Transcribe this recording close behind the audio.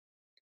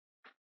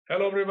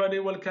Hello everybody,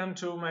 welcome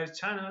to my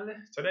channel.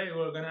 Today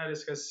we're gonna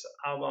discuss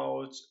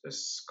about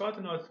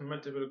Scott Knott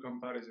multiple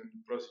comparison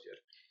procedure.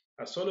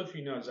 As all of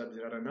you know that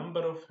there are a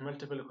number of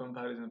multiple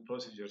comparison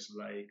procedures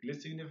like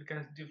least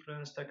significance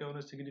difference,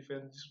 Takeuchi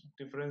significance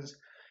difference,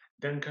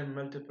 Duncan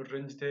multiple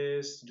range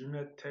test,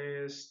 Jyotsna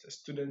test,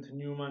 student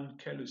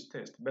Newman-Keuls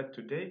test. But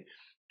today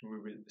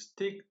we will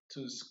stick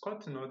to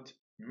Scott Knott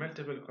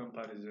multiple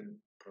comparison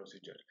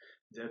procedure.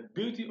 The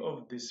beauty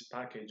of this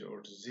package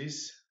or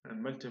this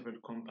multiple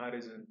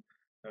comparison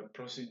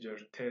procedure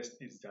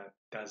test is that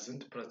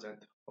doesn't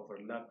present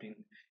overlapping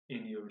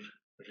in your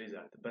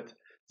result, but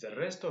the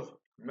rest of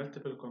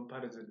multiple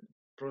comparison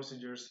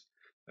procedures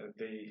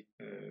they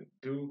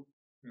do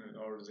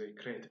or they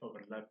create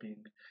overlapping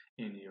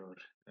in your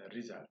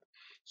result.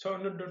 So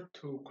in order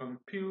to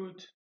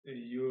compute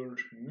your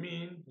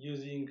mean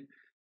using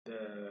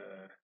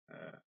the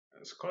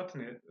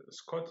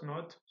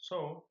Scottknott,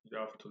 so you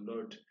have to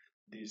load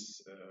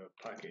this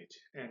package,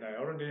 and I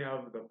already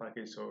have the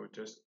package, so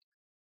just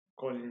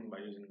calling by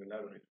using the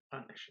library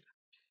function.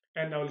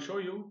 And I'll show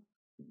you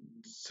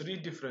three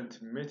different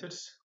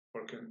methods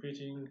for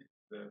computing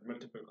the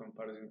multiple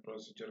comparison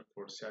procedure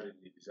for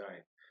CRD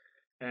design.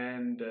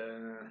 And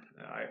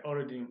I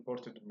already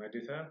imported my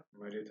data.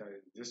 My data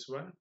is this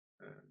one.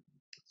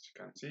 As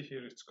you can see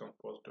here, it's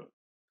composed of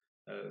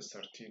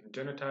 13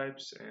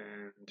 genotypes,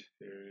 and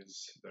here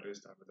is the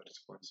rest of the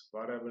response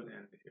variable,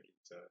 and here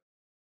is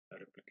a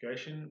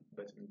replication.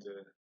 But in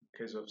the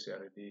case of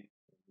CRD,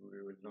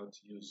 we will not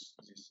use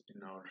this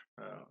in our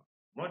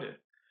model.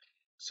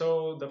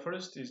 So the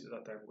first is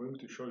that I'm going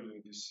to show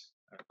you this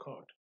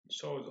code.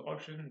 So the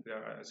option, there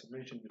are, as I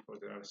mentioned before,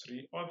 there are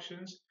three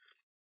options.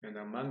 And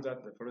among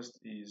that, the first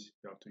is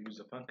you have to use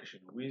the function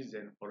with,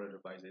 then followed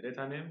by the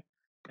data name,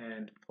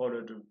 and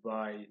followed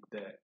by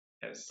the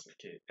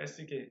SK.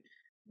 SK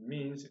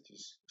means it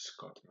is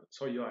Scottknott.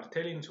 So you are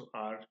telling to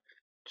R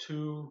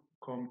to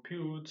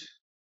compute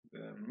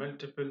the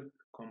multiple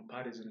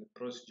comparison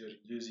procedure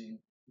using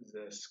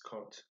the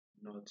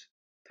Scottknott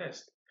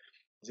test.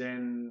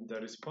 Then the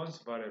response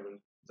variable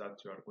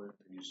that you are going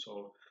to use.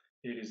 So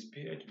it is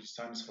pH, which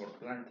stands for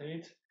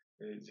plantate.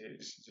 It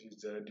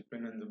is a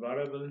dependent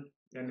variable,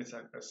 and it's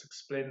as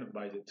explained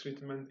by the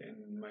treatment.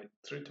 And my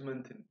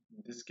treatment in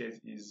this case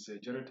is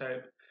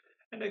genotype.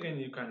 And again,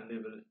 you can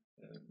label,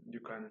 you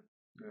can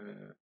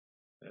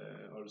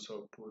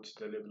also put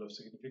the level of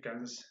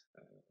significance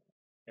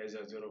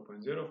either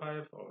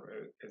 0.05 or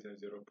either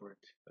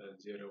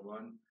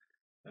 0.01.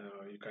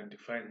 You can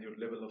define your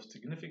level of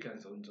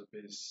significance on the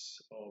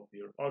basis of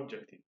your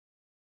objective,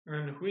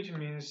 and which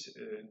means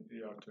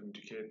you have to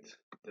indicate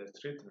the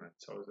treatment.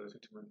 So the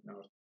treatment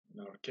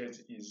in our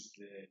case is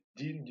the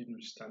gene,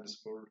 which stands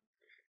for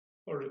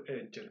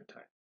a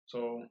genotype.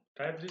 So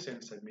type this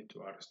and submit to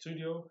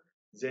RStudio.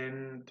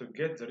 Then to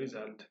get the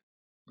result,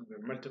 the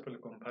multiple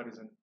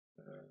comparison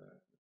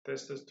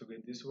testers, to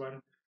get this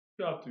one,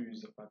 you have to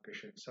use the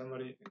function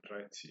summary and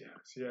write CR.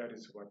 CR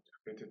is what you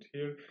created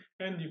here,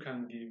 and you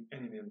can give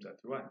any name that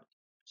you want.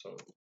 So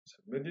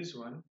submit this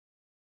one.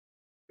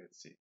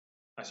 Let's see.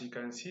 As you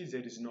can see,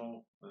 there is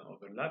no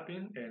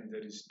overlapping, and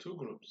there is two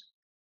groups,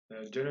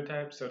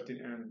 genotype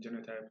 13 and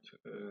genotype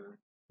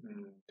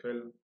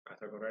 12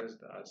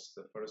 categorized as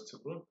the first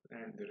group,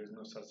 and there is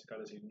no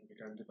statistically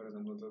significant difference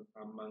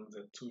among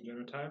the two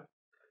genotypes.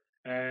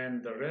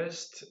 And the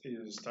rest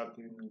is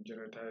starting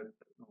genotype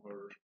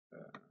or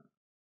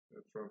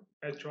from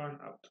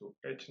H1 up to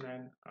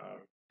H9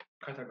 are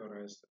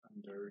categorized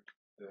under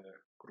the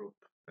group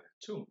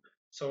 2.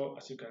 So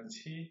as you can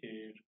see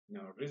here in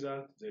our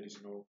result, there is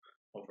no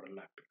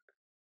overlapping.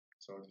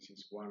 So this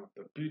is one of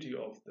the beauty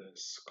of the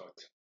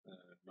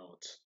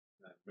Scottknott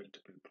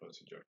multiple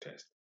procedure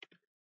test.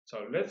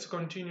 So let's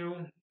continue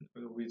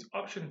with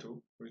option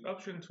 2. With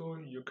option 2,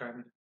 you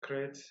can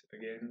create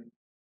again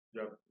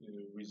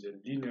with a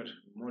linear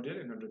model.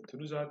 In order to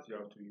do that, you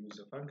have to use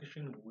a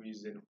function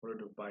with then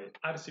followed by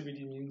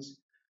RCBD, means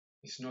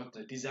it's not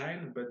the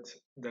design but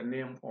the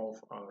name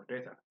of our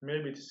data.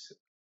 Maybe it is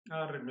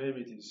R,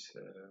 maybe it is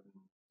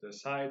the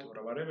site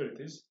or whatever it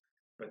is,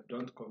 but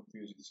don't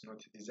confuse. It's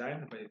not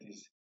design, but it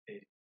is a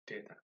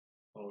data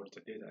or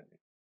the data name.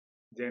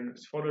 Then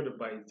it's followed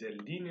by the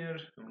linear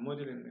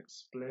model and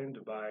explained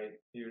by,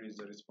 here is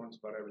the response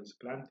variable is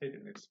planted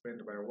and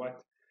explained by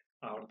what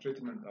our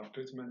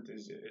treatment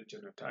is a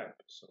genotype.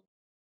 So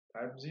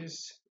type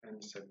this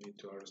and submit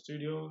to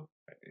RStudio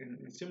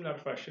in similar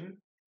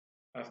fashion.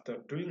 After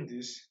doing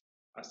this,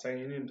 assign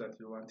a name that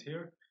you want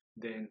here,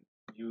 then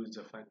use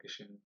the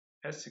function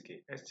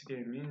SK.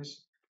 SK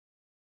means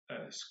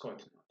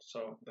Scottknott.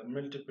 So the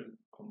multiple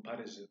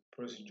comparison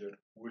procedure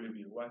will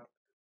be what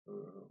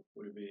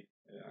will be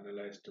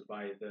analyzed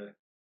by the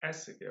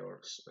SK or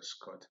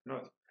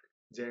Scottknott.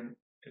 Then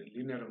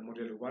linear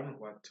model 1,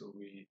 what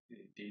we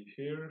did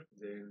here,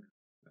 then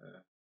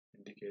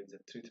indicate the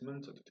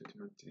treatment. So the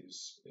treatment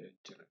is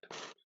genotype.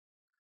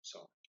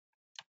 So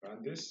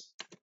run this,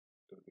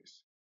 do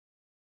this.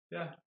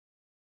 Yeah,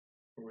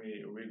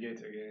 we get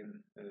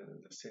again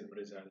the same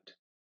result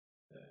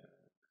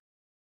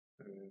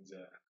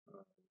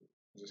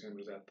the same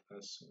result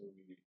as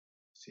we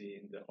see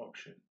in the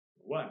option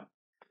 1.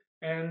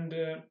 And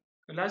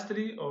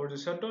lastly, or the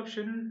third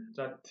option,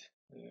 that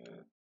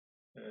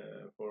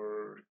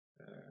for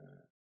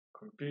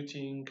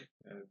computing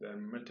the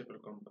multiple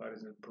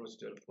comparison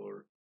procedure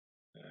for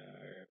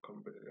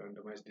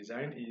randomized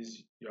design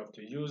is you have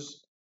to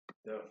use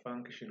the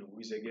function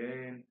with,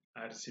 again,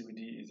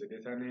 RCBD is the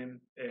data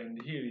name,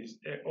 and here is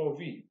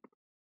AOV.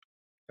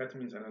 That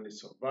means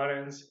analysis of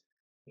variance.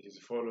 It is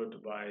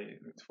followed by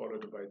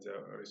the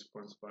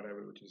response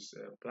variable, which is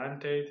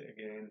planted.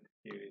 Again,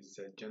 here is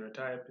the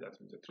genotype, that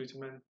means the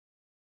treatment.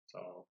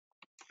 So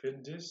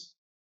fill this.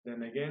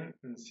 Then again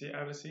in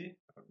CRC,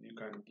 you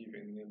can give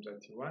any name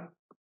that you want.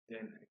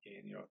 Then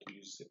again you have to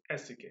use the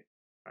SDK,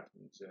 that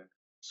means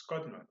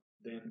Scottknott.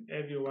 Then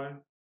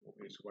everyone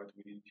is what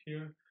we did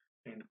here,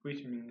 and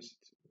which means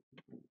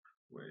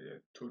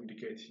to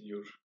indicate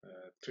your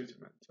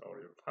treatment or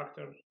your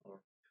factor, or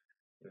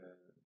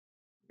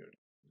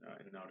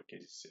in our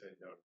case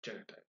your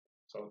genotype.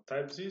 So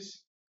type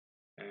this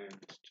and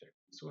check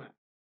this one.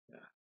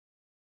 Yeah.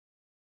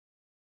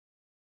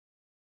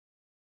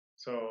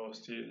 So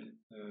still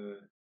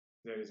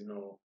there is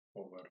no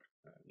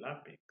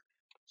overlapping.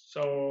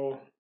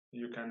 So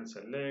you can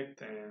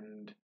select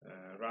and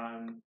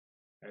run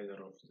either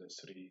of the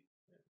 3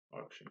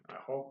 options. I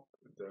hope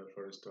the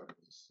first one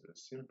is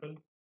simple.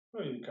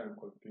 Or you can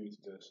compute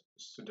the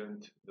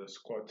student, the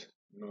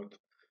Scottknott,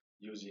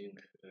 using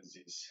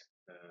this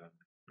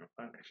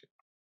function.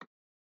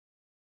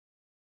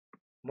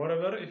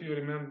 Moreover, if you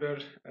remember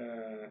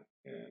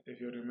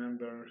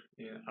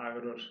in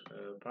Agro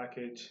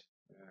package,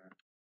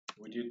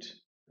 we did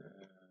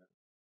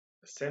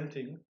the same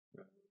thing,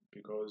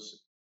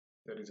 because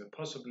there is a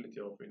possibility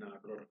of in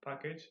Agro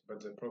package,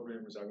 but the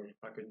problem with Agro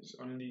package is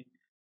only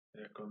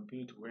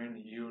compute when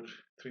your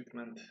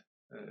treatment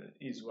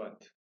is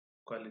what?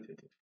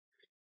 Qualitative.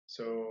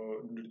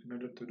 So in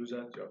order to do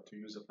that, you have to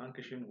use a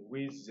function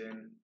with,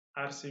 then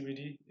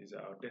RCBD is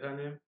our data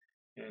name,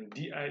 and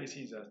DIC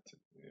is that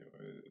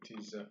it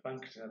is a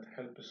function that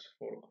helps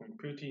for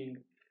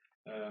computing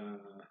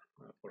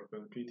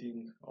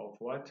of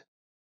what?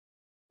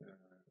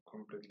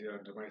 Completely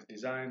randomized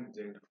design,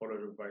 then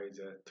followed by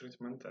the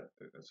treatment.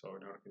 So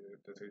in our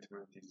case, the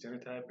treatment is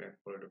genotype, and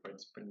followed by the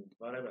dependent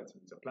variable, that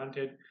means the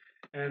planted,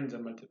 and the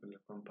multiple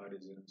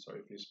comparison. So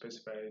if you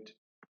specified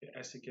the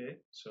SDK,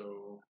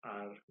 so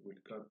R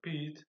will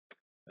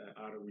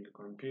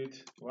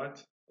compute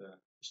what? The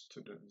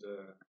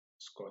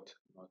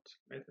Scottknott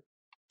method.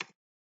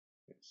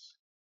 Yes.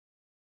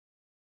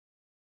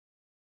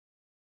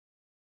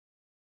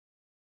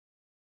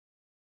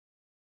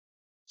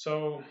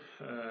 So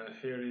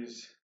here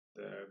is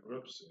the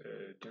groups.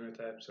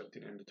 Genotype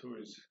 13 and 2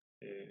 is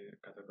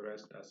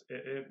categorized as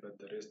AA, but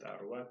the rest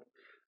are what?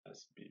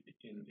 As BB,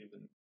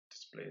 even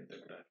displayed the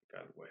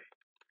graphical way.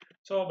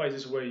 So by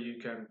this way, you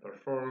can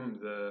perform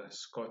the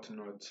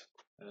Scottknott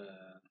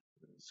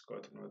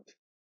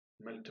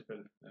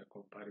multiple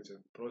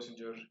comparison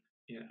procedure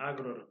in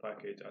Agro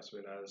package as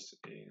well as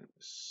in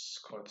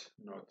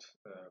Scottknott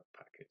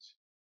package.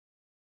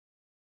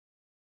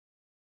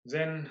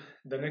 Then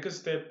the next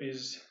step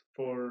is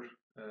for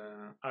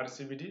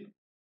RCBD.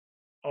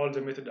 All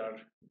the methods are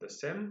the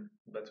same,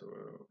 but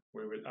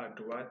we will add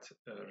what?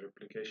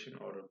 Replication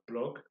or a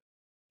block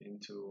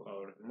into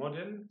our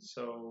model.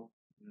 So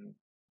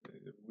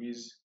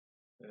with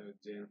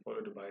then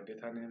followed by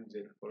data name,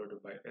 then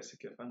followed by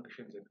SDK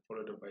function, then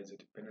followed by the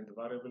dependent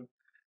variable,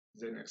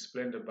 then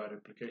explained by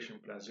replication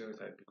plus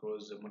genotype,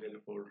 because the model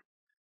for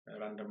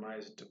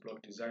randomized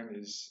block design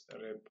is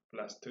rep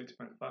plus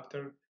treatment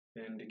factor,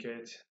 and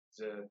indicate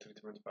the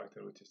treatment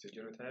factor, which is the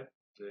genotype.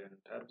 Then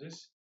type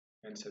this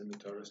and submit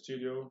to our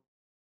studio.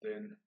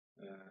 Then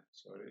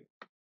let's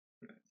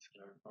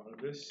run all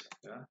this.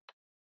 Yeah.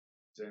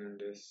 Then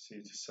let's see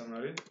the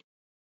summary.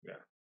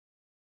 Yeah.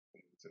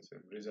 It's the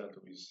same result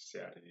with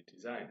CRD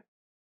design.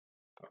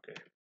 Okay.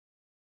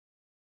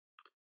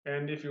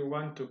 And if you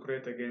want to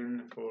create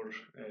again for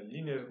a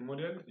linear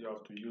model, you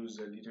have to use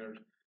a linear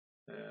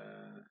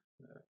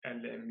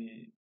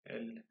LME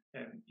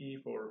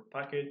for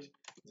package,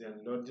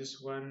 then load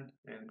this one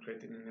and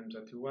create any name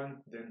that you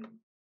want. Then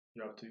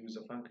you have to use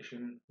a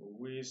function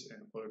with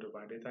and followed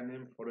by data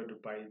name,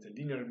 followed by the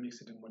linear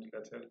mixed model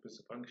that helps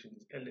the function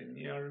is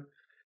LNER.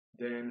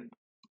 Then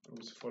it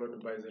was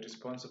followed by the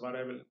response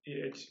variable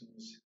EH,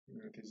 means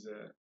it is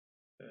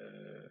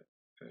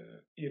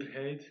ear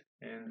height,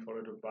 and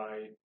followed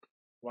by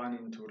 1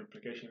 into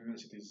replication,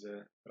 means it is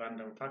a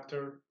random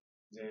factor,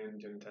 then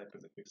genotype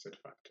is a fixed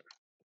factor.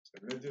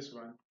 Submit this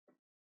one.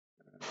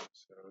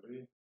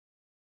 Sorry.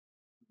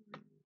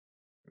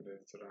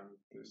 Let's run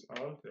this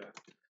out. Yeah.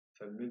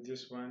 Submit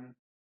this one.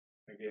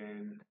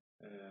 Again,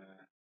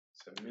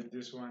 submit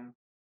this one.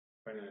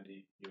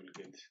 Finally, you'll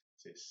get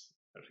this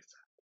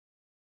result.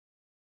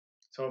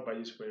 So by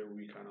this way,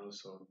 we can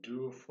also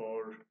do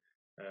for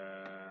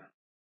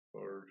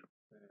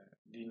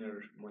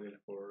linear model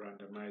for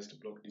randomized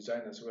block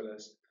design, as well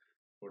as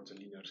for the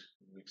linear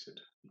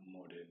mixed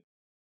model.